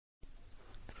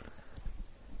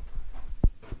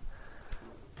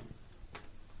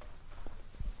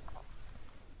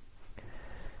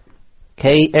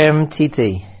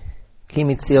KMTT, Ki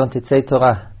Mitzion Titzei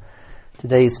Torah.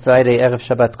 Today is Friday, Erev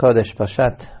Shabbat Kodesh,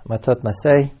 Parshat Matot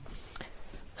Masei,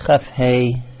 Chaf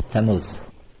Hei Tammuz.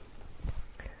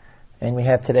 And we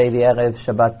have today the Erev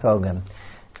Shabbat program.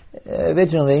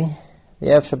 Originally, the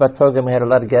Erev Shabbat program, we had a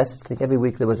lot of guests. I think every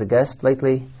week there was a guest.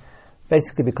 Lately,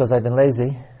 basically because I've been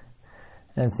lazy,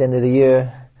 and it's the end of the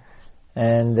year,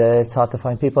 and it's hard to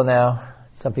find people now.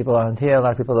 Some people aren't here, a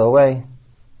lot of people are away.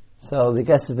 So the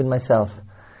guest has been myself.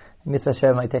 Mitzvah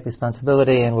Hashem, I take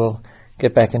responsibility, and we'll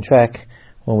get back on track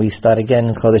when we start again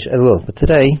in Chodesh Elul. But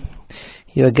today,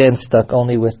 you're again stuck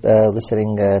only with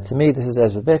listening to me. This is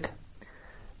Ezra Bick,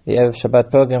 the Erev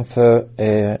Shabbat program for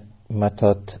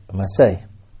Matot Masei.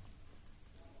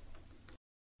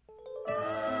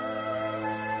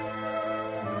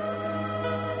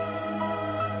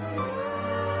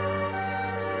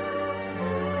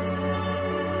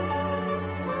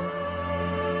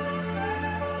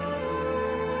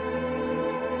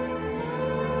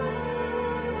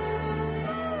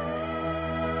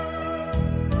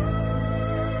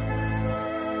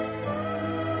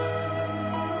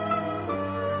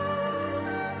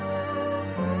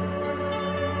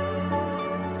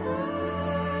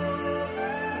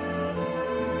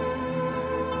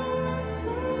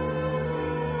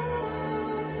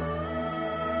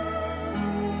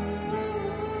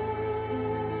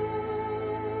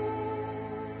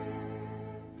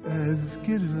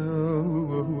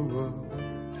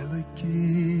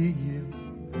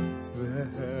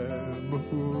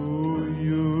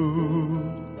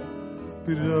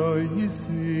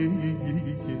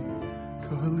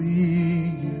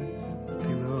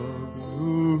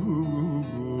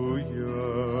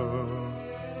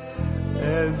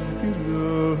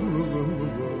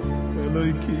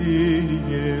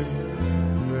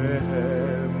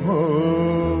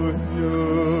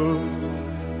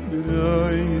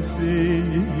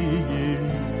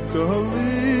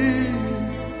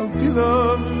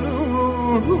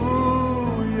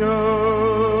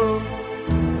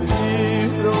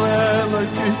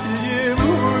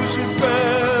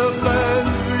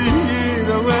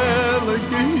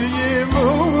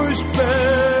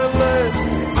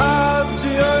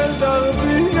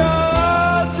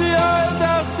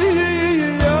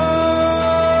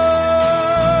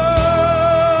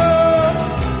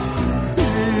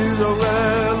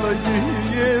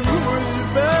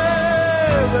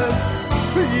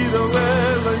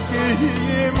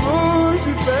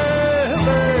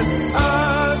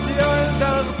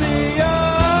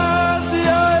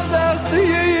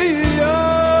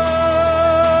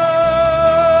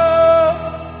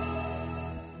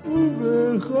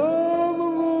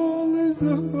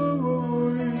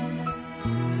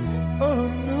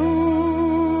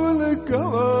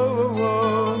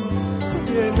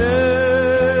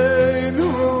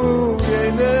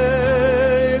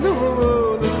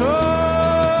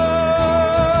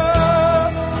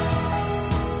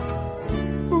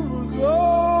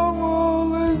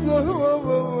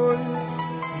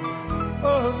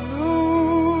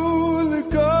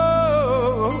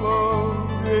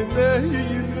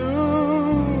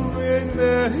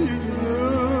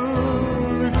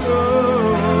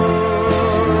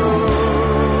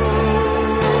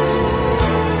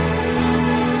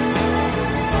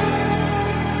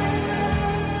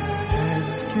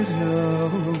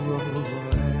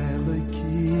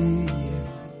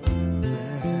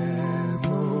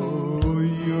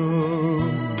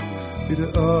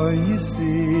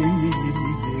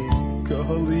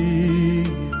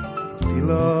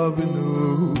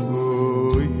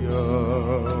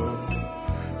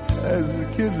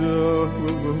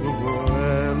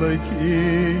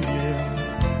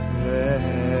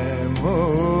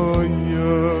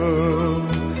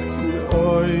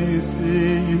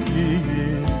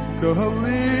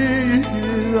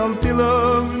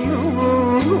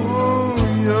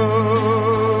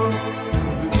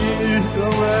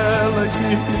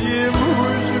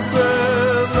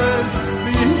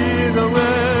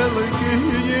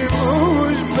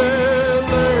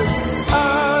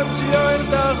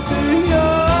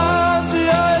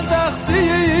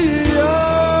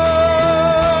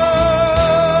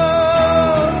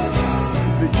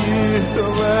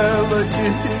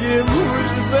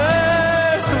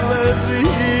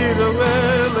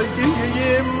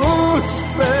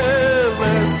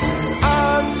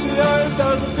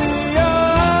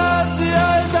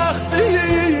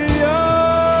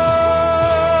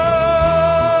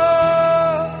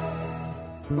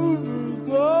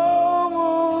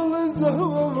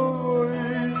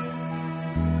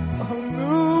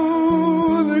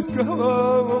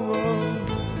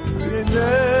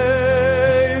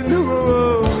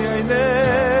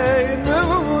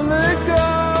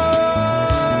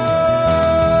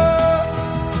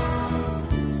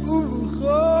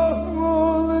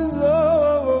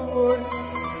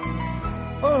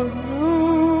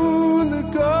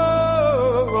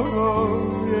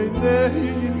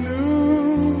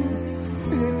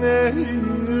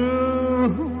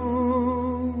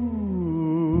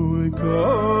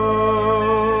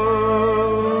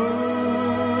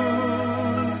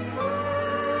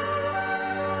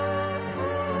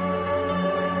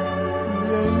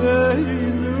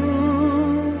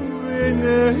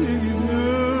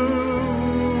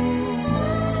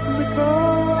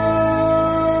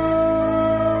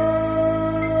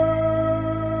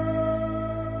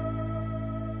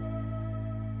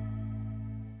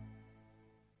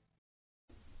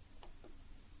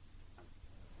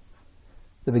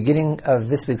 The beginning of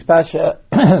this week's Parsha,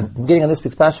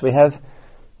 we have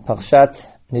Parshat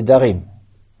Nidarim.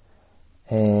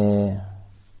 And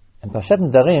Parshat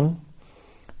Nidarim,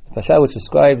 the Parsha which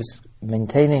describes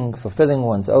maintaining, fulfilling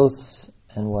one's oaths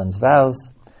and one's vows.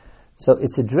 So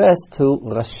it's addressed to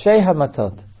Rashei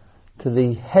Hamatot, to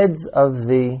the heads of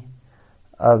the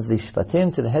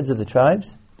Shvatim, to the heads of the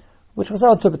tribes, which was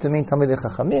all interpreted to mean Talmidei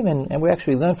Chachamim, and we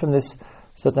actually learn from this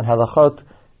certain halachot,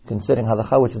 considering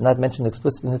halacha, which is not mentioned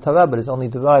explicitly in the Torah, but is only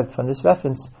derived from this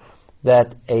reference,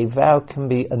 that a vow can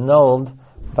be annulled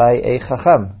by a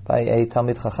chacham, by a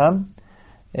Talmid Chacham,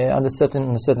 under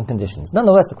certain conditions.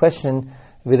 Nonetheless, the question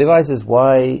really arises,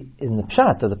 why in the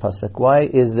pshat of the pasuk, why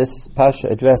is this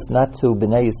parsha addressed not to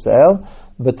Bnei Yisrael,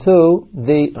 but to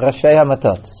the Rashei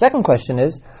Hamatot? Second question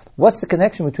is, what's the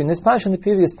connection between this parsha and the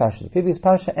previous parsha? The previous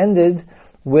parsha ended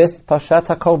with Parshat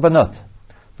HaKorbanot,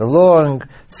 the long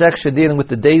section dealing with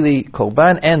the daily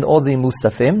korban and all the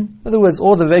musafim. In other words,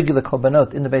 all the regular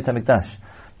korbanot in the Beit HaMikdash.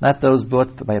 Not those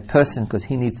brought by a person because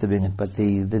he needs to bring it, but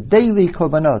the daily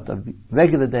korbanot of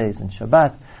regular days and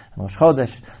Shabbat and Rosh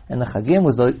Chodesh and the Chagim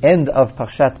was the end of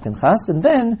Parshat Pinchas. And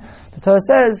then the Torah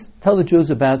says, tell the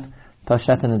Jews about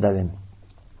Parshat Nidarim.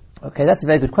 Okay, that's a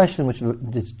very good question which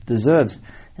deserves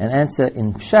an answer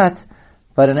in Pshat,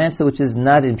 but an answer which is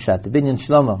not in Pshat. The Binyan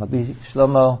Shlomo, Rabbi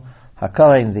Shlomo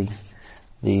HaKarim,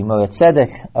 the Moreh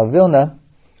Tzedek of Vilna,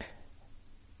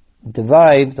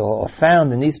 derived or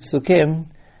found in these psukim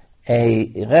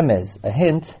a remez, a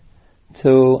hint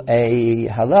to a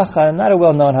halacha, not a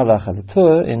well-known halacha. The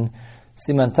Tur in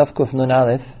Siman Tavkuf Nun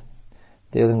Aleph,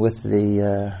 dealing with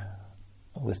Tisha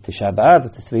B'Av,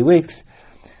 with the 3 weeks,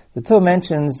 the Tur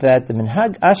mentions that the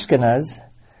Minhag Ashkenaz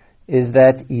is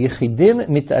that Yechidim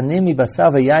mit'anim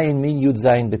mibasar v'yayin min Yud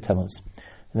Zayin b'Tammuz.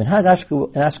 The Minhag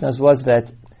in Ashkenaz was that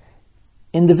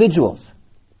individuals,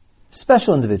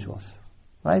 special individuals,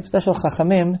 right, special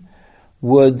chachamim,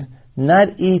 would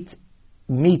not eat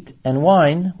meat and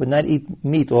wine, would not eat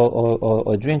meat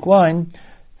or drink wine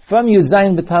from Yud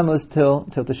Zayin b'Tammuz till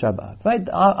Tisha B'Av. Right,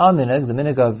 our minhag, the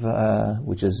minhag of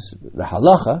which is the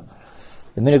halacha,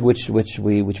 the minhag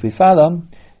which we follow,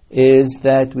 is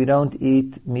that we don't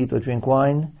eat meat or drink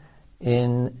wine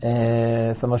from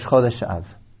Rosh Chodesh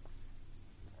Av.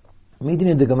 Meeting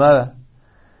in the Gemara,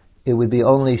 it would be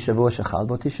only Shavua Shechal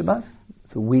Bo Tisha B'Av,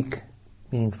 the week,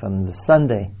 meaning from the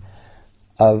Sunday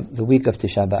of the week of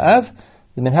Tisha B'Av.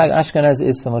 The Minhag Ashkenaz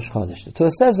is from Rosh Chodesh. The Torah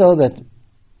says, though, that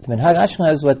the Minhag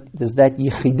Ashkenaz is that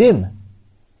Yechidim,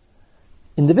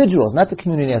 individuals, not the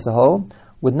community as a whole,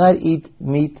 would not eat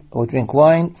meat or drink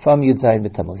wine from Yud Zayin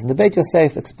b'Tammuz. And the Beit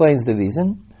Yosef explains the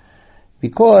reason,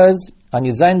 because on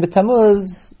Yud Zayin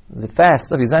b'Tammuz, the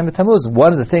fast of Yud Zayin b'Tammuz,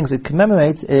 one of the things it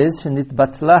commemorates is Shenit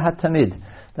Batla HaTamid,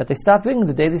 that they stopped bringing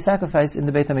the daily sacrifice in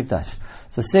the Beit HaMikdash.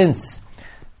 So since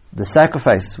the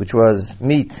sacrifice, which was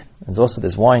meat, and also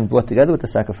this wine brought together with the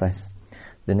sacrifice,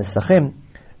 the Nesachim,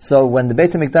 so when the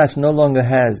Beit HaMikdash no longer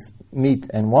has meat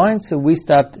and wine, so we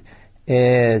stopped,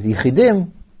 the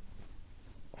Yechidim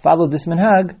followed this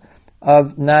minhag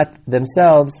of not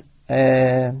themselves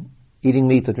eating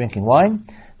meat or drinking wine.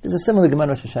 There's a similar Gemara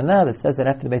Rosh Hashanah that says that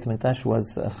after the Beit HaMikdash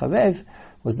was Chavev,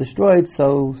 was destroyed,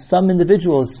 so some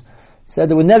individuals said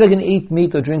they were never going to eat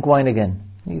meat or drink wine again.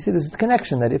 You see, there's a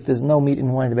connection that if there's no meat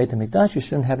and wine in the Beit HaMikdash, you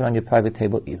shouldn't have it on your private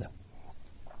table either.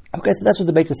 Okay, so that's what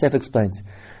the Beit Yosef explains.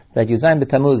 That Yud Zayin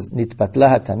b'Tammuz nitbatla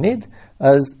hatamid,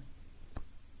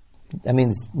 that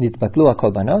means nitbatlu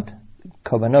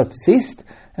ha-korbanot ceased,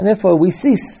 and therefore we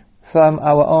cease from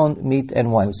our own meat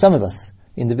and wine. Some of us,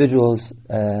 individuals,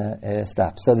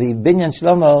 stop. So the Binyan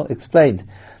Shlomo explained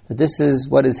that this is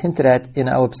what is hinted at in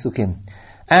our psukim.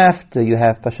 After you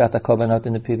have Parshat HaKorbanot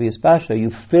in the previous Parsha, you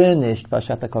finished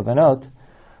Parshat HaKorbanot,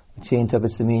 which he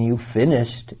interprets to mean you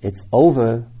finished, it's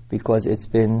over, because it's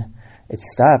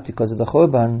stopped because of the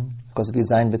Churban, because of Yud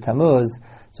Zayin b'Tammuz.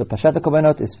 So Parshat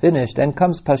HaKorbanot is finished. Then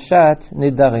comes Parshat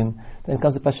Nidarim. Then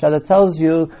comes the Parsha that tells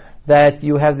you that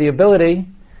you have the ability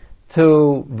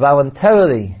to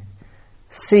voluntarily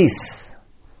cease,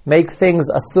 make things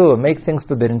asur, make things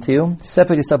forbidden to you,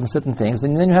 separate yourself from certain things,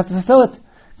 and then you have to fulfill it.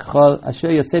 You have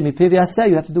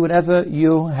to do whatever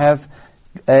you have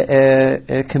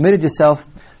committed yourself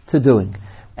to doing.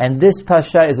 And this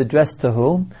Pasha is addressed to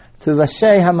who? To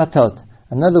Rashi Hamatot.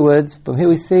 In other words, from here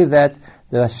we see that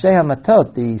the Rashi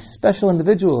Hamatot, the special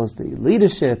individuals, the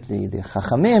leadership, the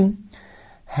Chachamim,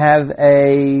 have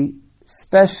a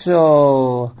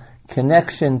special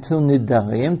connection to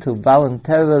Nidarim, to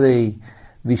voluntarily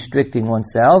restricting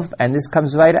oneself, and this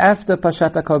comes right after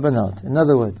Pashat HaKorbanot. In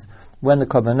other words, when the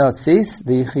Korbanot cease,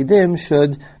 the Yichidim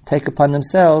should take upon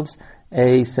themselves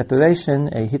a separation,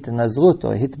 a hit nazrut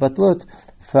or a hit batlut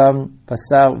from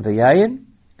Basar V'yayin,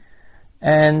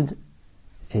 and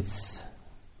it's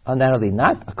undoubtedly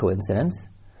not a coincidence.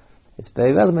 It's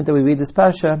very relevant that we read this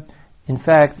Pasha, in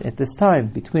fact, at this time,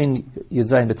 between Yud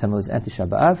Zayin B'Tammuz and Tisha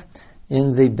B'Av,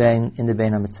 in the Bein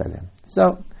HaMitzavim.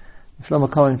 So, Shlomo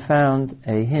Cohen found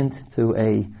a hint to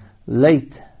a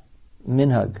late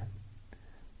minhag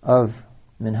of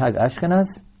Minhag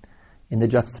Ashkenaz in the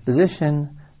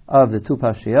juxtaposition of the two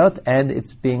Parshiyot, and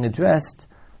it's being addressed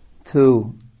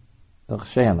to the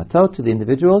Rashi Hamatot, to the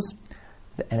individuals,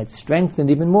 and it's strengthened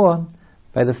even more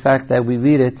by the fact that we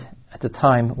read it at the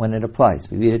time when it applies.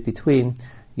 We read it between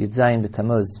Yud Zayin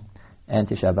B'Tammuz and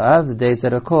Tisha B'Av, the days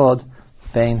that are called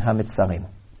Bein HaMitzarim.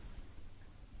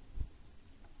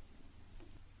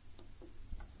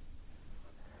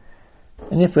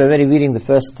 And if we're already reading the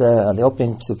first, the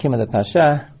opening psukim of the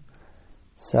Pasha,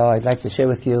 so I'd like to share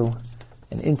with you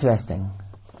an interesting,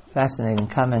 fascinating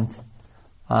comment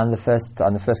on the first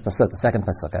pasuk, the second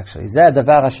pasuk actually. Zeh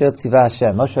davar asher tziva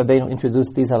Hashem. Moshe Rabbeinu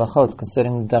introduced these halachot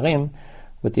concerning the Darim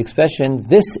with the expression,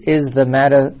 this is the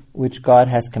matter which God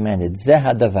has commanded. Zeh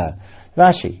hadavar.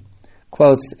 Rashi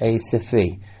quotes a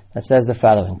Sifri that says the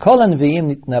following, Kol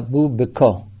hanvi'im nitnabu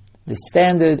b'ko. The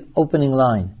standard opening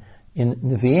line in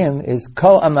Nevi'im is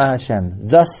Ko Amar Hashem.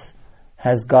 Thus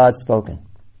has God spoken.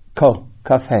 Ko,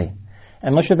 Kaf Hei.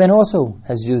 And Moshe Rabbeinu also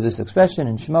has used this expression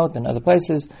in Shemot and other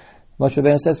places. Moshe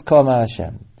Rabbeinu says Ko Amar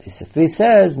Hashem. The Sifri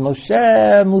says Moshe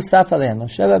Musaf Aleim.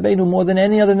 Moshe Rabbeinu, more than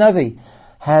any other Navi,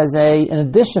 has an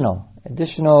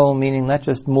additional meaning not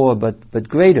just more but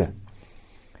greater,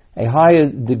 a higher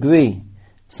degree,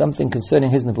 something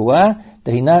concerning his Nevuah,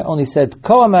 that he not only said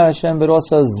Ko Amar Hashem but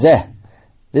also Zeh.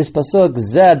 This pasuk,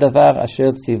 Zeh davar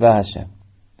asher tziva Hashem.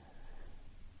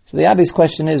 So the obvious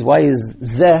question is, why is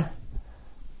Zeh,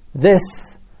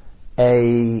 this,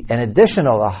 an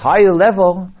additional, a higher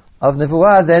level of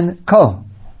Nevuah than Ko,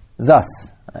 thus?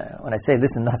 When I say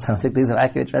this and thus, I don't think these are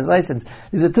accurate translations.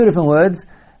 These are two different words.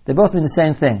 They both mean the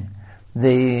same thing.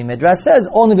 The Midrash says,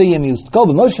 all Nevi'im used Ko,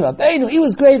 but Moshe Rabbeinu, he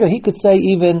was greater. He could say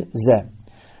even Zeh.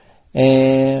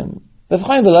 Rav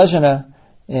Chaim Volozhiner,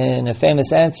 in a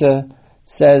famous answer,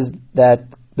 says that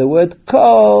the word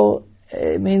Ko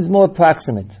means more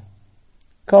proximate.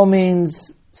 Ko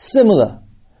means similar.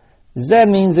 Zeh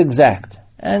means exact.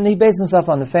 And he based himself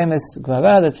on the famous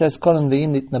Gemara that says Kol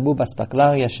hanvi'im nitnabu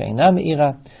baspaklaria she'eina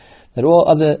me'ira, that all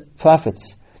other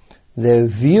prophets, their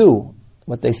view,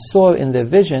 what they saw in their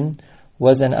vision,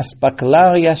 was an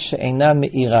aspaklaria she'eina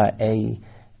me'ira,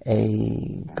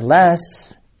 a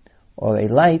glass or a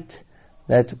light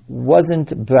that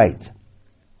wasn't bright.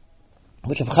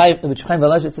 Which Chaim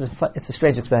Volozhiner, it's a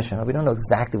strange expression. We don't know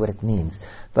exactly what it means.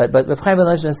 But Chaim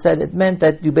Volozhiner said it meant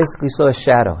that you basically saw a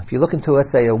shadow. If you look into,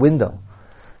 let's say, a window,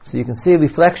 so you can see a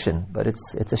reflection, but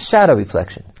it's a shadow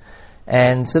reflection.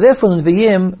 And so therefore the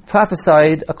Nevi'im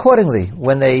prophesied accordingly.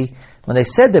 When they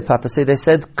said their prophecy, they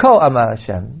said, Ko Amar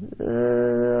Hashem.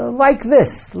 Like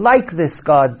this,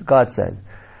 God said.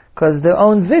 Because their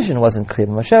own vision wasn't clear.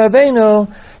 Moshe Rabbeinu,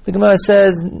 the Gemara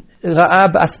says,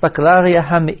 Ra'ab aspaklaria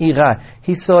ha'me'ira.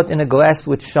 He saw it in a glass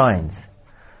which shines.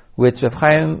 Which Rav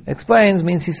Chaim explains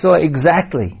means he saw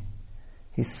exactly.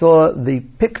 He saw the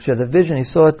picture, the vision, he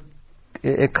saw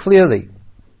it clearly.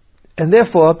 And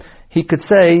therefore, he could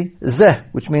say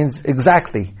Zeh, which means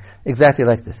exactly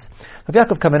like this. Rav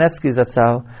Yaakov Kamenetsky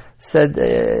Zatzal said,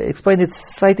 explained it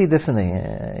slightly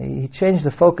differently. He changed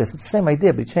the focus. It's the same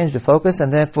idea, but he changed the focus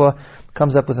and therefore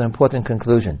comes up with an important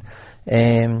conclusion.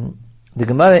 The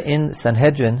Gemara in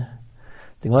Sanhedrin,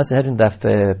 Daf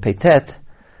Peitet,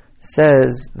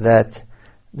 says that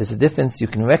there's a difference. You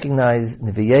can recognize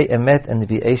Nevi'ei Emet and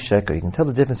Nevi'ei Sheker. You can tell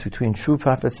the difference between true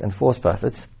prophets and false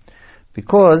prophets,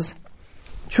 because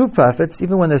true prophets,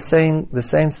 even when they're saying the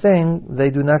same thing, they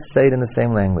do not say it in the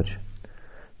same language.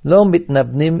 Lo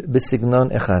mitnabnim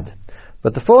b'signon echad.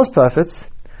 But the false prophets,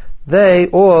 they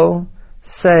all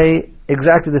say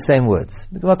exactly the same words.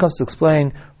 The Gemara comes to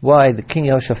explain why the king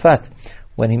Yehoshaphat,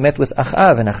 when he met with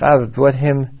Achav, and Achav brought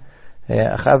him,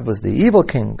 Achav was the evil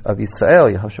king of Israel,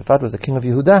 Yehoshaphat was the king of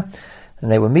Yehuda,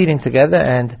 and they were meeting together,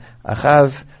 and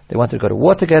Achav, they wanted to go to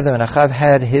war together, and Achav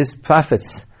had his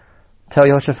prophets tell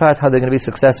Yehoshaphat how they're going to be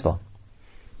successful.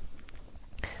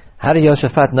 How did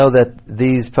Yehoshaphat know that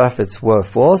these prophets were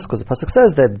false? Because the pasuk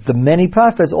says that the many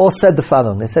prophets all said the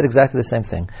following. They said exactly the same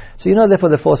thing. So you know therefore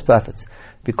they're false prophets.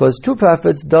 Because true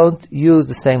prophets don't use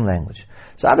the same language.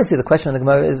 So obviously the question of the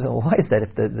Gemara is, why is that?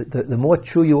 If the more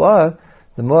true you are,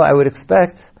 the more I would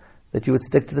expect that you would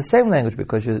stick to the same language,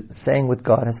 because you're saying what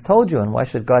God has told you, and why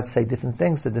should God say different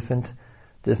things to different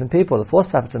people? The false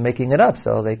prophets are making it up,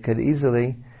 so they could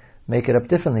easily make it up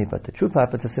differently, but the true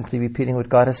prophets are simply repeating what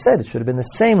God has said. It should have been the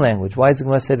same language. Why is it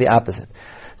going to say the opposite?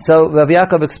 So Rav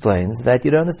Yaakov explains that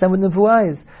you don't understand what Nevuah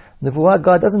is. Nevuah,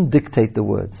 God doesn't dictate the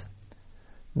words.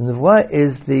 Nevuah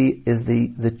is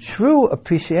the true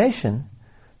appreciation.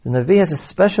 The Navi has a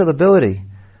special ability,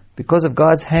 because of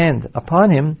God's hand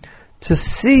upon him, to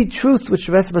see truth which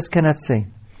the rest of us cannot see.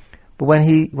 But when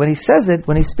he says it,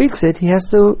 when he speaks it, he has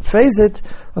to phrase it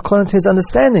according to his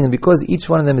understanding, and because each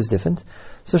one of them is different,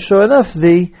 so sure enough,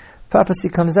 the prophecy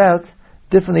comes out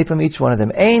differently from each one of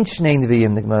them. Ein shnei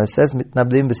neviim, the Gemara says,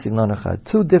 mitnablim b'signon echad.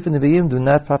 Two different neviim do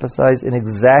not prophesy in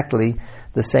exactly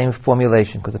the same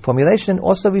formulation, because the formulation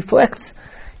also reflects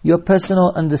your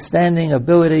personal understanding,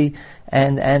 ability,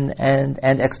 and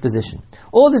exposition.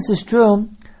 All this is true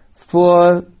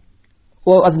for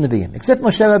all other neviim, except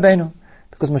Moshe Rabbeinu,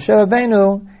 because Moshe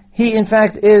Rabbeinu, he in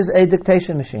fact is a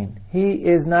dictation machine. He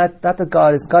is not that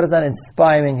God is not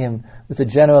inspiring him with a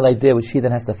general idea which he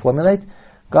then has to formulate.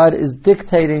 God is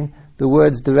dictating the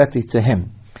words directly to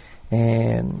him.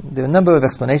 And there are a number of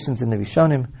explanations in the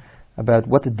Rishonim about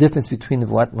what the difference between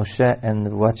Nevuat Moshe and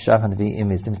Nevuat Shar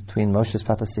HaNevi'im is, the difference between Moshe's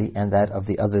prophecy and that of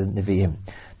the other Nevi'im.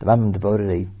 The Rambam devoted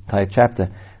an entire chapter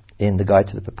in the Guide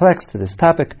to the Perplexed to this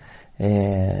topic.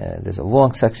 There's a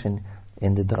long section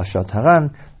in the Drashot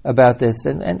Haran about this,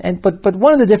 but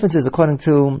one of the differences, according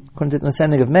to the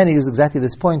understanding of many, is exactly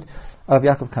this point of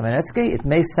Yaakov Kamenetsky. It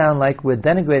may sound like we're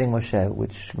denigrating Moshe,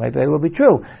 which might very well be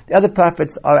true. The other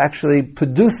prophets are actually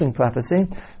producing prophecy.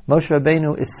 Moshe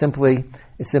Rabbeinu is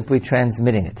simply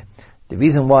transmitting it. The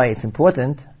reason why it's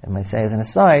important, I might say as an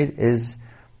aside, is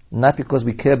not because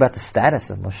we care about the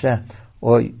status of Moshe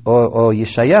or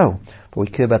Yeshayahu, but we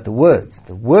care about the words.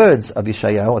 The words of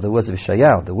Yeshayahu are the words of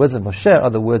Yeshayahu. The words of Moshe are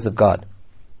the words of God.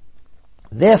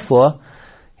 Therefore,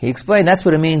 he explained that's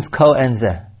what it means, Ko en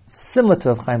Zeh. Similar to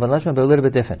Rav Chaim ben Lashman, but a little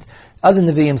bit different. Other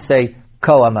Nevi'im say,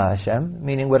 Ko Amar Hashem,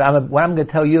 meaning what I'm going to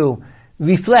tell you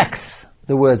reflects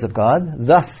the words of God.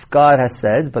 Thus God has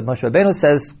said, but Moshe Rabbeinu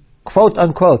says, quote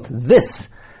unquote,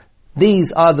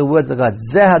 these are the words of God.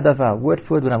 Zeh hadavar, word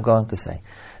for word what I'm going to say.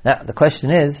 Now, the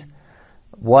question is,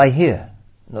 why here?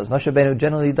 Notice Moshe Rabbeinu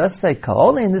generally does say,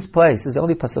 only in this place is the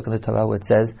only pasuk in the Torah where it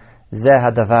says, Zeh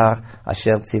hadavar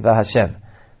asher tzivah Hashem.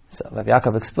 So Rav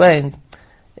Yaakov explained,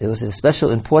 it was a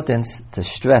special importance to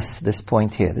stress this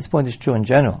point here. This point is true in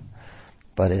general,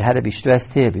 but it had to be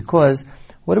stressed here because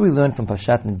what do we learn from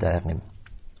Parshat Nedarim?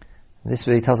 This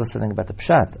really tells us something about the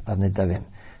Pshat of Nedarim.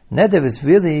 Neder is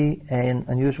really an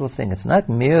unusual thing. It's not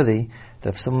merely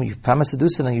that if you promise to do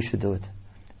something, you should do it.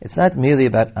 It's not merely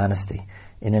about honesty.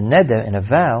 In a neder, in a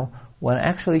vow, one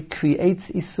actually creates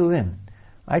isurim.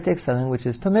 I take something which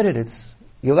is permitted.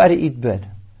 You're allowed to eat bread.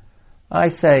 I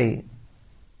say,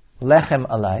 lechem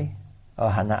alai, or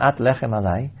hanaat lechem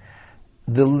alai.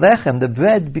 The lechem, the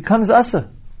bread, becomes asur,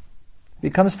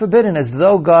 becomes forbidden, as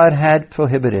though God had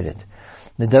prohibited it.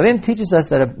 Nedarim teaches us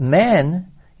that a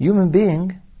man, human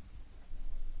being,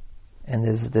 and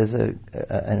there's an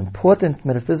important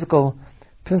metaphysical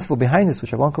principle behind this,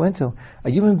 which I won't go into.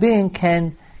 A human being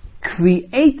can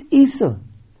create isur.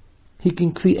 He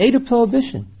can create a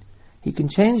prohibition. He can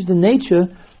change the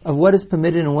nature of what is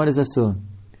permitted and what is asur.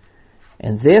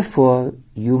 And therefore,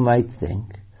 you might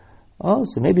think,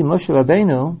 so maybe Moshe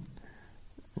Rabbeinu,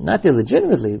 not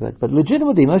illegitimately, but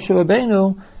legitimately, Moshe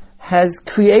Rabbeinu has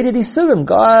created isurim.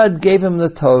 God gave him the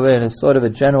Torah in a sort of a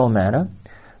general manner,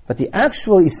 but the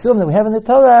actual isurim that we have in the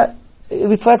Torah, it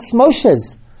reflects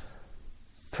Moshe's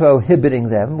prohibiting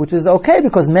them, which is okay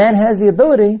because man has the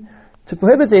ability to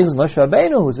prohibit things. Moshe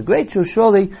Rabbeinu, who's a great Jew,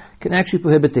 surely can actually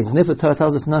prohibit things. And if the Torah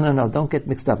tells us, no, don't get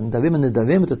mixed up. Nedarim and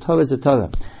Nedarim, the Torah is the Torah.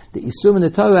 The Isurim and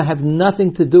the Torah have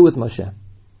nothing to do with Moshe.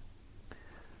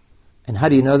 And how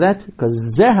do you know that?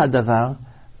 Because Zeh hadavar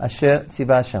asher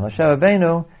tzivah Hashem. Moshe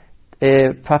Rabbeinu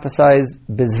prophesies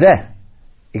bezeh,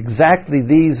 exactly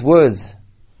these words,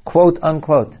 quote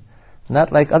unquote.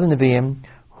 Not like other Nevi'im,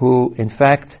 who in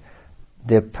fact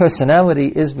their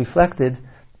personality is reflected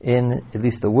in at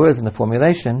least the words and the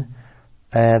formulation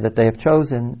that they have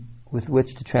chosen with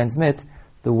which to transmit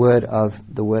the word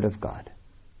of God.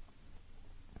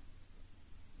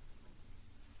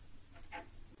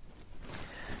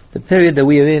 The period that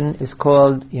we are in is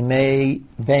called Yimei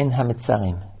Ben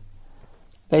HaMetzarim.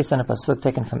 based on a pasuk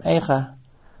taken from Eicha,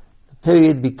 the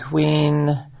period between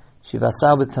Shiva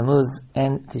Asar B'Tammuz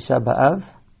and Tisha B'Av,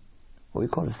 what we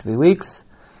call the 3 weeks,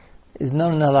 is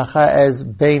known in halacha as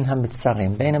Bein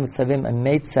HaMitzarim. Bein HaMitzarim, a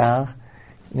Meitzar,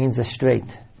 means a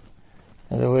straight.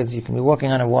 In other words, you can be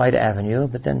walking on a wide avenue,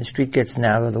 but then the street gets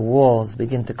narrow, the walls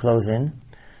begin to close in.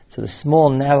 So the small,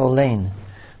 narrow lane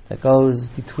that goes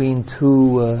between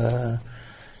two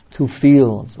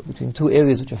fields, or between 2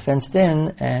 areas which are fenced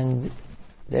in, and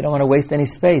they don't want to waste any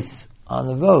space on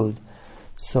the road.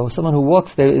 So someone who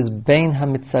walks there is Bein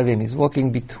HaMitzarim. He's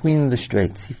walking between the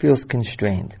straits. He feels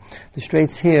constrained. The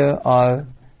straits here are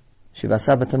Shiva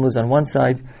Asar B'Tammuz on one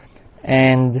side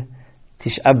and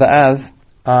Tisha B'Av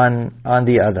on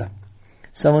the other.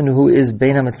 Someone who is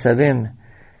Bein HaMitzarim,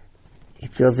 he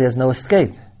feels he has no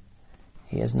escape.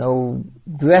 He has no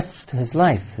breadth to his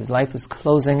life. His life is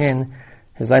closing in.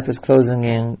 His life is closing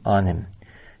in on him.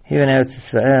 Here in Eretz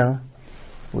Yisrael,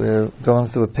 we're going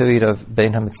through a period of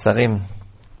Bein HaMitzarim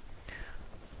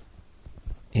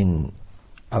in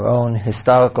our own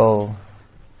historical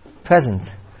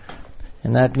present,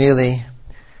 and not merely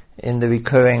in the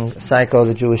recurring cycle of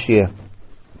the Jewish year.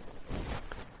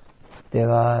 There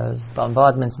are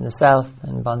bombardments in the south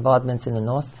and bombardments in the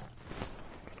north.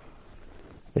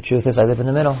 The truth is, I live in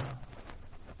the middle.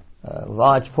 A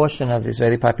large portion of the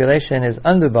Israeli population is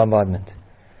under bombardment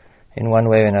in one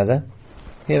way or another.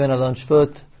 Here in Alon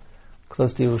Shvut,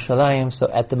 close to Yerushalayim, so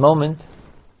at the moment,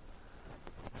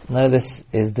 none of this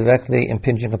is directly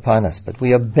impinging upon us. But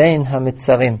we are Bein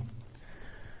HaMitzarim.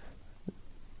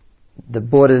 The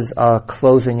borders are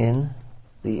closing in.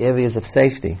 The areas of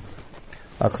safety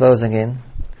are closing in.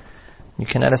 You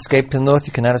cannot escape to the north,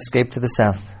 you cannot escape to the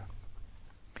south.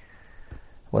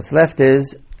 What's left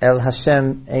is El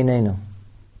Hashem Einenu.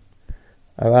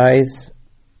 Our eyes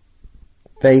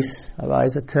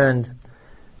are turned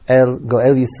El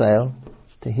Goel Yisrael,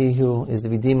 to He who is the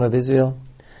Redeemer of Israel.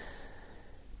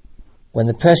 When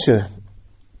the pressure,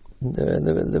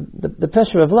 the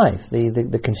pressure of life,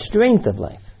 the constraint of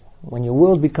life, when your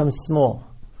world becomes small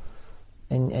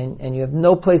and you have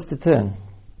no place to turn,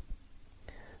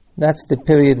 that's the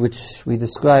period which we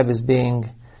describe as being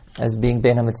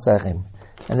Bein HaMitzarim.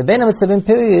 And the Bein HaMitzarim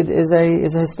period is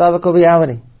a historical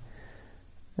reality.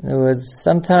 In other words,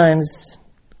 sometimes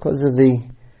because of the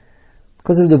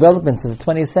developments of the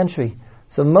 20th century,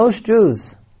 so most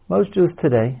Jews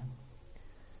today,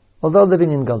 although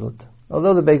living in Galut,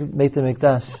 although the Beit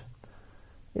HaMikdash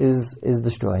is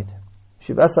destroyed,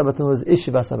 Shiva Asar B'Tammuz is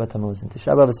Shiva Asar B'Tammuz, and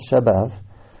Tisha B'Av is Tisha B'Av,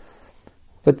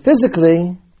 but physically,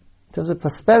 in terms of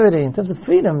prosperity, in terms of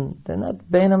freedom, they're not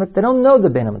Bein HaMitzarim. They don't know the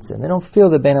Bein HaMitzarim. They don't feel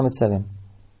the Bein HaMitzarim.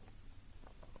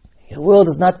 Your world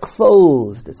is not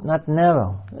closed. It's not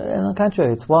narrow. On the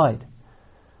contrary, it's wide.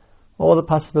 All the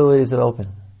possibilities are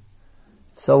open.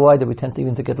 So wide that we tend to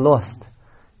even to get lost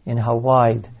in how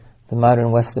wide the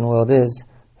modern Western world is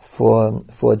for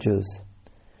Jews.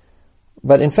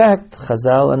 But in fact,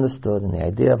 Chazal understood, and the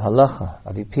idea of halacha,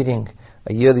 of repeating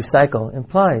a yearly cycle,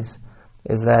 implies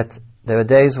is that there are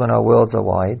days when our worlds are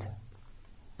wide.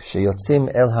 Sheyotzim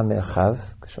el hamerchav,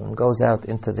 when one goes out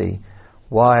into the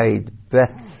wide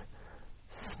breadth,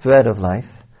 spread of life.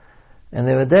 And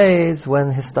there are days when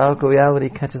historical reality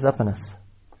catches up on us.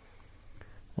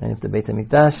 And if the Beit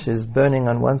HaMikdash is burning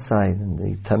on one side, and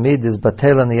the Tamid is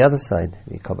batel on the other side,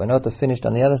 the Korbanot are finished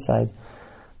on the other side,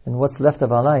 then what's left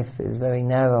of our life is very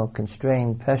narrow,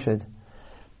 constrained, pressured.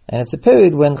 And it's a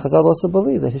period when Chazal also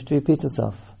believe that history repeats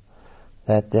itself.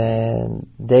 That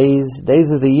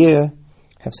days of the year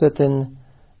have certain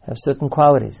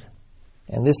qualities,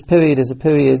 and this period is a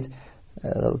period.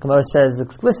 The Gemara says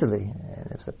explicitly, and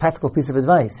it's a practical piece of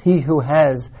advice: he who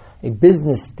has a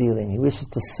business dealing, he wishes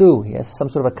to sue, he has some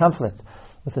sort of a conflict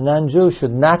with a non-Jew,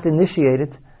 should not initiate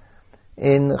it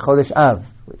in Chodesh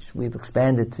Av, which we've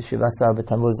expanded to Shiva Asar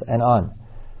B'Tammuz and on.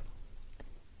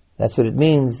 That's what it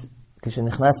means. Not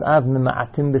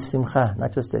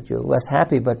just that you're less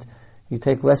happy, but you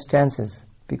take less chances,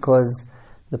 because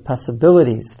the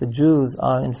possibilities for Jews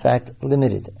are in fact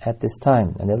limited at this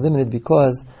time. And they're limited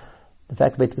because the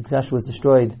fact that Beit HaMikdash was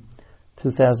destroyed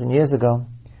 2,000 years ago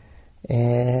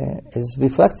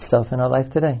reflects itself in our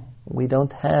life today. We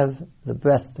don't have the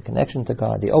breadth, the connection to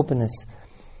God, the openness,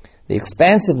 the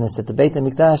expansiveness that the Beit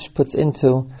HaMikdash puts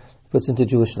into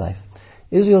Jewish life.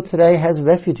 Israel today has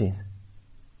refugees.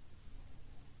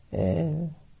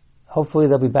 Hopefully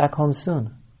they'll be back home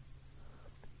soon.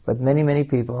 But many, many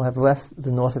people have left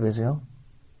the north of Israel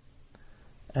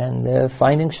and they're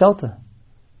finding shelter.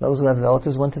 Those who have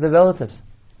relatives went to their relatives.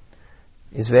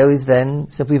 Israelis then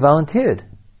simply volunteered.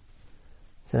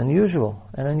 It's an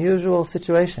unusual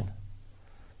situation.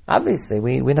 Obviously,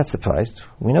 we're not surprised.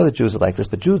 We know that Jews are like this,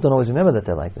 but Jews don't always remember that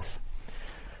they're like this.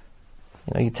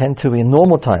 You tend to, in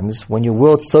normal times, when your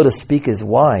world, so to speak, is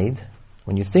wide,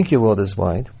 when you think your world is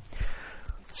wide,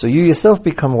 so you yourself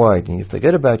become wide, and you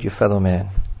forget about your fellow man.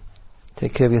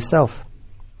 Take care of yourself.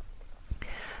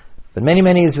 But many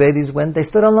Israelis, when they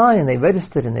stood online and they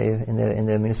registered in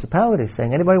their municipalities,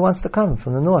 saying anybody wants to come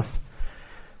from the north,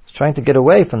 trying to get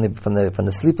away from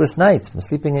the sleepless nights, from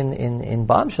sleeping in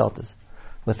bomb shelters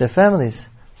with their families.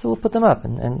 So we'll put them up,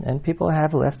 and people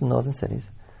have left the northern cities.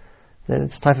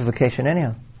 It's time for vacation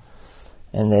anyhow,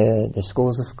 and the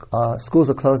schools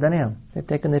are closed anyhow. They've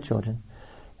taken their children,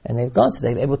 and they've gone, so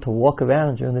they're able to walk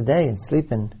around during the day and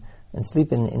sleep in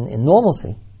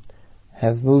normalcy.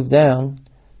 Have moved down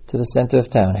to the center of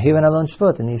town. Here in Alon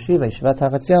Shvut, in the Yeshivat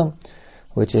HaRatzion,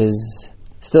 which is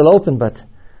still open, but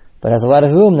has a lot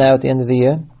of room now at the end of the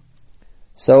year.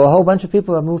 So a whole bunch of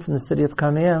people have moved from the city of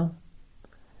Carmiel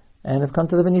and have come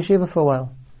to live in Yeshiva for a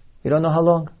while. You don't know how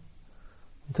long,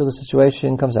 until the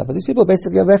situation comes up. But these people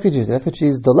basically are refugees. They're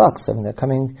refugees deluxe. I mean,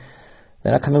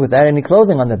 they're not coming without any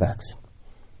clothing on their backs.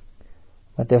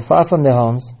 But they're far from their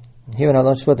homes, here in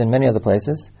Alon Shvut and many other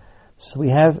places. So we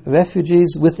have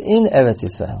refugees within Eretz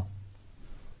Yisrael.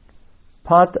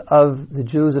 Part of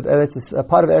Eretz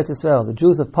Yisrael, the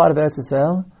Jews of part of Eretz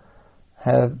Yisrael,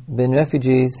 have been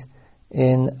refugees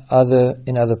in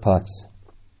other parts.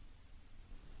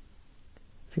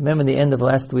 If you remember the end of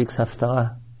last week's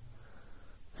Haftarah,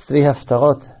 3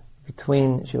 Haftarot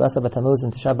between Shivasa B'Tammuz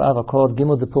and Tisha B'Av are called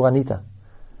Gimel de Puranita.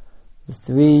 The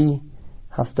 3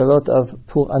 Haftarot of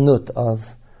Puranut,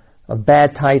 of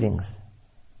bad tidings.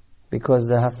 Because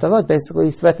the Haftarot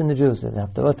basically threaten the Jews. The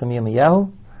Haftarot from Yirmiyahu,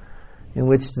 in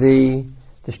which the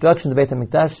destruction of the Beit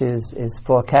HaMikdash is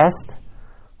forecast,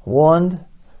 warned,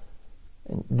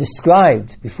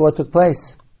 described before it took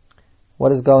place.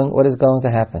 What is going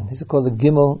to happen? These are called the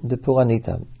Gimel de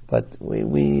Puranita. But we're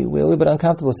a little bit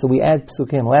uncomfortable, so we add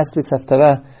Psukim. Last week's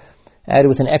Haftarah added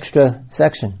with an extra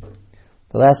section.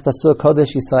 The last Pasuk,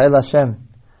 Kodesh Yisrael Hashem,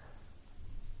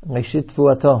 Reshit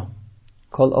Tvuato,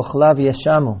 Kol Ochlav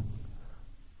Yeshamu,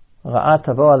 Ra'at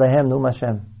Tavo Alehem Num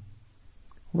Hashem.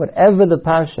 Whatever the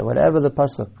Parsha, whatever the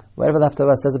Pasuk, whatever the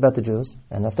Haftarah says about the Jews,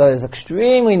 and the Haftarah is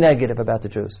extremely negative about the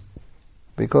Jews,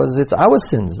 because it's our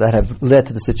sins that have led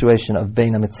to the situation of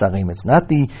Bein HaMitzarim. It's not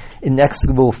the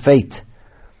inexorable fate,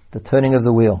 the turning of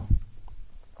the wheel.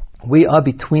 We are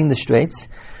between the straits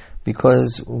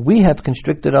because we have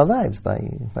constricted our lives by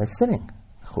sinning.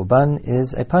 Chuban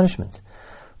is a punishment.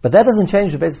 But that doesn't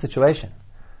change the basic situation.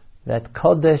 That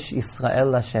Kodesh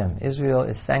Yisrael Hashem, Israel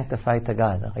is sanctified to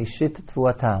God. Reshit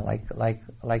Tvuata,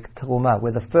 like Terumah,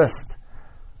 we're the first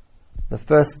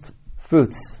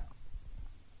fruits,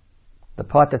 the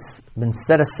part that's been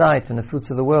set aside from the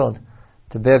fruits of the world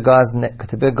to bear God's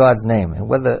name. And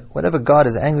whatever God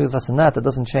is angry with us or not, that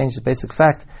doesn't change the basic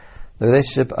fact, the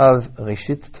relationship of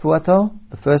Reshit Tvuato,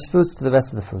 the first fruits, to the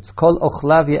rest of the fruits. Kol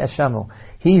Ochlav Yeshamu,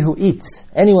 he who eats,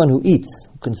 anyone who eats,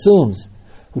 who consumes,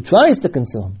 who tries to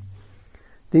consume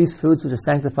these fruits which are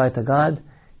sanctified to God,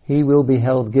 he will be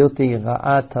held guilty.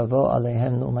 Ra'at Tavo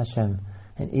Alehem Num Hashem,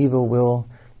 and evil will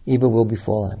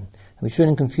befall him. We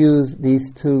shouldn't confuse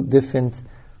these two different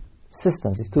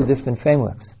systems, these two different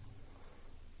frameworks.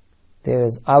 There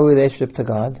is our relationship to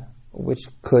God, which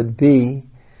could be,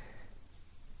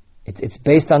 it's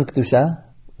based on Kedusha,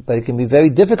 but it can be very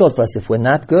difficult for us if we're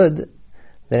not good,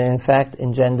 then it in fact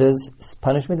engenders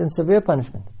punishment and severe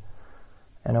punishment.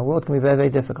 And our world can be very, very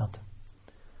difficult.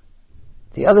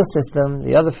 The other system,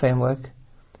 the other framework,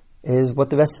 is what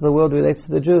the rest of the world relates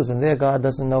to the Jews, and there God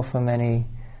doesn't know from any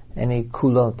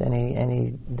kulot,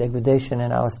 any degradation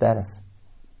in our status.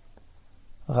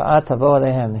 Ra'at Tavo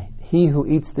Alehem, he who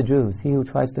eats the Jews, he who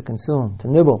tries to consume, to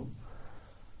nibble,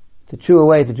 to chew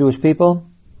away the Jewish people,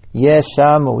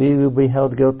 Yeshamu, we will be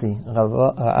held guilty.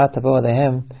 Ra'at Tavo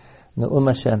Alehem Nu'um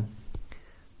Hashem.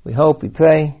 We hope, we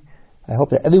pray, I hope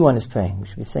that everyone is praying. We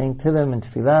should be saying Tehillim and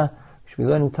Tefillah, we should be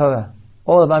learning Torah.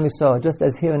 All of Am Yisrael, just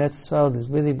as here in Eretz Yisrael, there's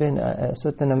really been a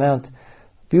certain amount,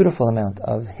 beautiful amount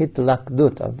of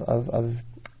hitlakdut, of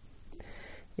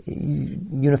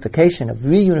unification, of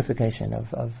reunification,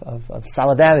 of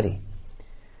solidarity.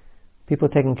 People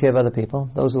taking care of other people,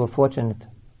 those who are fortunate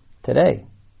today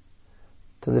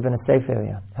to live in a safe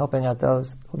area, helping out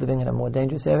those who are living in a more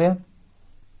dangerous area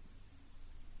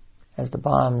as the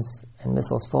bombs and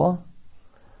missiles fall.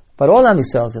 But all Am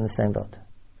Yisrael is in the same boat.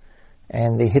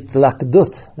 And the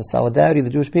hitlakdut, the solidarity of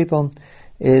the Jewish people,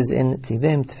 is in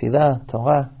Tehillim, Tefillah,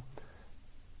 Torah,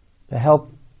 the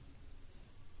help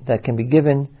that can be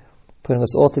given, putting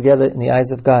us all together in the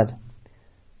eyes of God.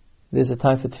 There's a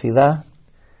time for Tefillah,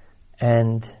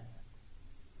 and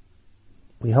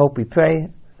we hope, we pray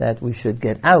that we should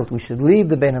get out, we should leave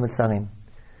the Bein HaMetzarim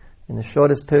in the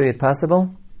shortest period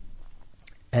possible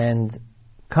and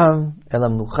come El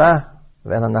HaMnucha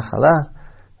ve'el HaNachala,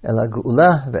 El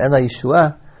HaGeula ve'el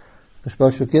HaYeshua.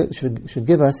 Hashem should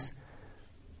give us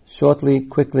shortly,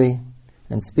 quickly,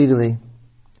 and speedily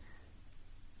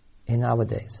in our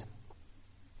days.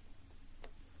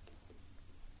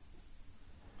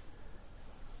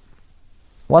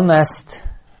 One last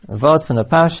word from the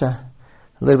Parsha,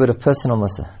 a little bit of personal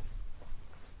mussar.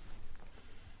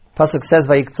 Pasuk says,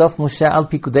 "Vayiktzov Moshe al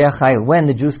pikudei ha'chayil." When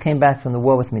the Jews came back from the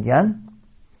war with Midian,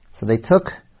 so they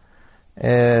took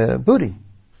booty.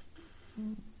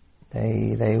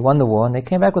 They won the war and they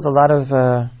came back with a lot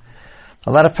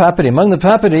of property. Among the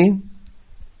property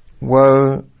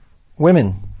were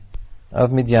women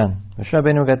of Midian. Moshe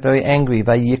Rabbeinu got very angry.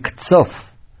 Vayiktzov.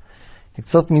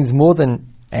 Yiktzov means more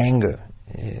than anger.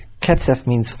 Ketzef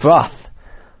means froth.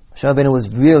 Moshe Rabbeinu was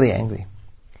really angry,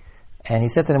 and he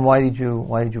said to them, "Why did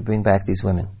you bring back these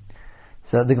women?"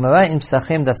 So the Gemara in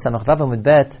Pesachim Daf Samach Vav Amud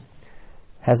Bet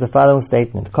has the following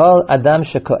statement: "Kol Adam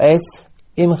shekoes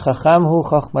im chacham hu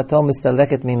chochmato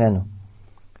mistaleket mimenu."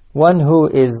 One who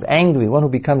is angry, one who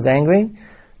becomes angry,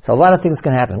 so a lot of things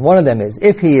can happen. One of them is,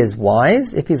 if he is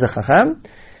wise, if he's a chacham,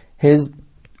 his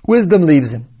wisdom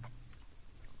leaves him.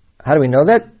 How do we know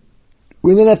that?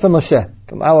 We know that from Moshe.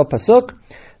 From our pasuk,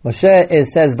 Moshe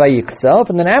says Vayiktzov,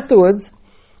 and then afterwards,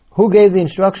 who gave the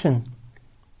instruction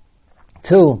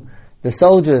to the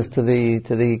soldiers, to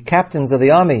the captains of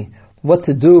the army, what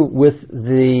to do with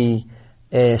the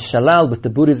shalal, with the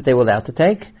booty that they were allowed to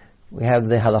take? We have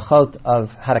the halachot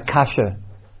of how to kasher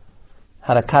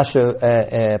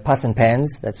pots and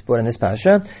pans. That's brought in this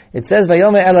parasha. It says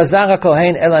Vayomer Elazar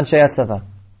HaKohen El Anshei HaTzava.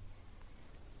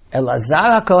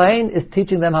 Elazar HaKohen is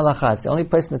teaching them halakha. It's the only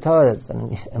place in the Torah.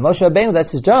 And Moshe Rabbeinu,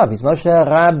 that's his job. He's Moshe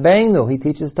Rabbeinu. He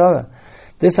teaches Torah.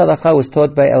 This halakha was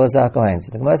taught by Elazar HaKohen.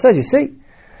 So the Gemara says, you see,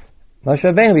 Moshe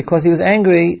Rabbeinu, because he was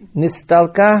angry,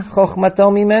 nistalka chochmato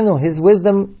mimenu, his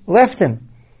wisdom left him.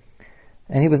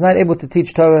 And he was not able to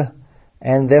teach Torah,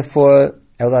 and therefore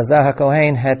Elazar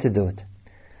HaKohen had to do it.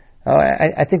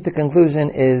 I think the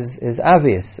conclusion is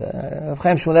obvious. Rav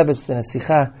Chaim Shmulevitz in a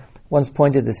Sikha once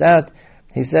pointed this out.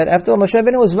 He said, after all, Moshe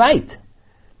Rabbeinu was right.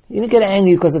 He didn't get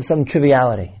angry because of some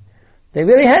triviality. They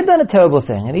really had done a terrible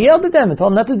thing, and he yelled at them and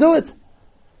told them not to do it.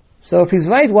 So if he's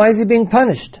right, why is he being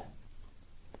punished?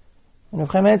 And Rav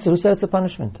Chaim answered, who said it's a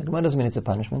punishment? The Gemara doesn't mean it's a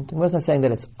punishment. The Gemara is not saying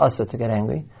that it's usher to get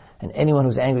angry, and anyone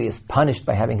who's angry is punished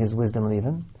by having his wisdom leave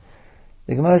him.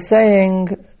 The Gemara is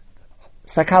saying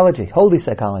psychology, holy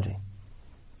psychology.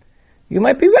 You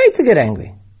might be right to get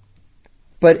angry,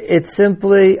 but it's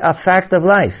simply a fact of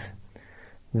life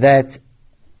that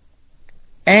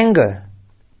anger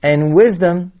and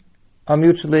wisdom are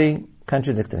mutually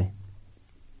contradictory.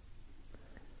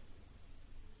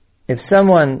 If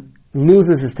someone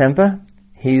loses his temper,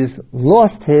 he's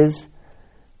lost his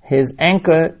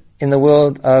anchor in the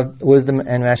world of wisdom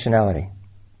and rationality.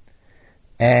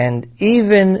 And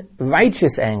even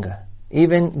righteous anger,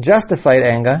 even justified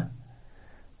anger,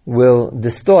 will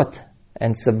distort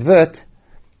and subvert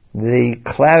the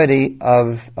clarity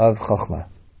of chokhmah.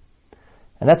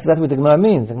 And that's what the Gemara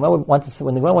means. The Gemara when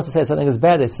the Gemara wants to say something is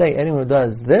bad, they say anyone who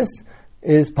does this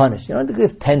is punished. You don't have to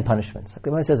give 10 punishments. Like the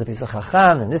Gemara says, if he's a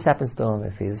chacham and this happens to him,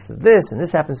 if he's this and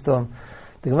this happens to him,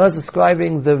 the Gemara is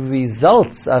describing the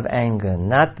results of anger,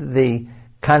 not the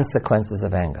consequences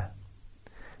of anger.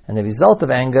 And the result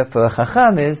of anger for a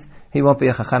chacham is he won't be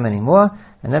a chacham anymore,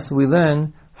 and that's what we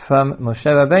learn from Moshe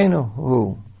Rabbeinu,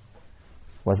 who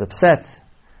was upset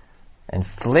and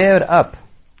flared up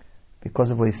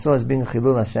because of what he saw as being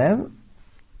Chilul Hashem,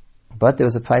 but there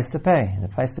was a price to pay. And the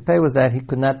price to pay was that he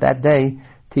could not that day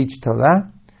teach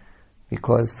Torah,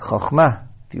 because Chokhmah,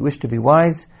 if you wish to be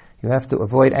wise, you have to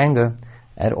avoid anger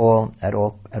at all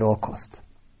cost.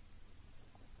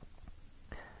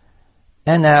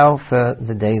 And now for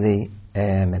the daily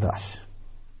Midrash.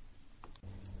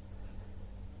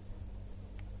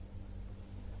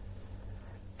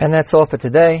 And that's all for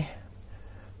today.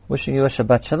 Wishing you a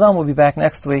Shabbat Shalom. We'll be back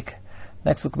next week.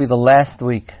 Next week will be the last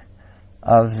week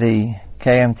of the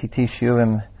KMTT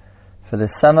Shiurim for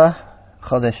this summer.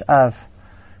 Chodesh Av,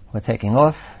 we're taking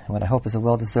off, and what I hope is a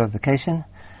well-deserved vacation.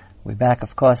 We'll be back,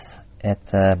 of course, at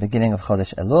the beginning of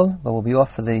Chodesh Elul, but we'll be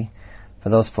off for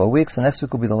those 4 weeks. So next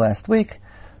week will be the last week,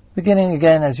 beginning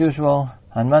again as usual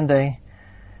on Monday.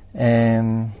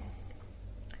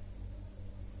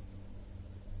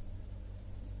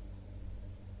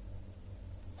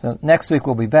 So next week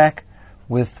we'll be back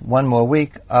with one more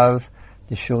week of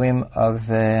the Shurim of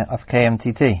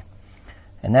KMTT.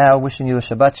 And now wishing you a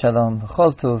Shabbat Shalom,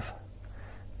 Chol Tov,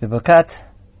 Birkat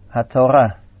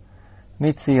HaTorah,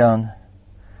 Mitzion,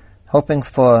 hoping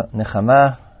for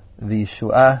Nechama,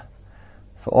 V'Yeshuah,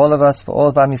 for all of us, for all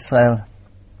of Am Yisrael.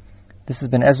 This has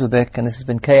been Ezra Beck, and this has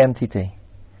been KMTT.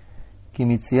 Ki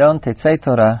Mitzion Tetzei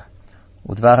Torah,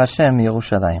 Udvar Hashem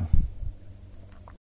Yerushalayim.